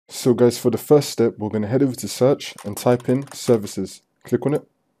So guys, for the first step, we're going to head over to search and type in services. Click on it.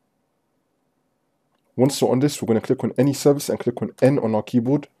 Once we're on this, we're going to click on any service and click on N on our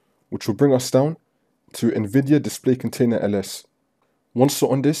keyboard, which will bring us down to NVIDIA Display Container LS. Once we're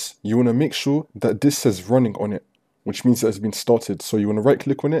on this, you want to make sure that this says running on it, which means that it's been started. So you want to right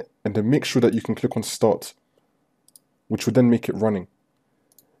click on it and then make sure that you can click on start, which will then make it running.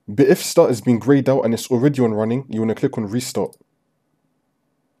 But if start has been grayed out and it's already on running, you want to click on restart.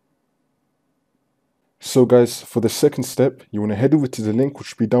 So guys, for the second step, you want to head over to the link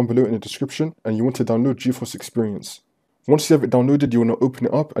which will be down below in the description, and you want to download GeForce Experience. Once you have it downloaded, you want to open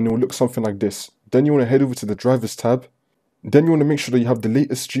it up and it will look something like this. Then you want to head over to the drivers tab. Then you want to make sure that you have the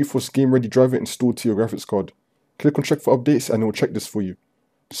latest GeForce Game Ready driver installed to your graphics card. Click on check for updates and it will check this for you.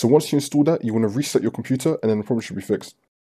 So once you install that, you want to reset your computer and then the problem should be fixed.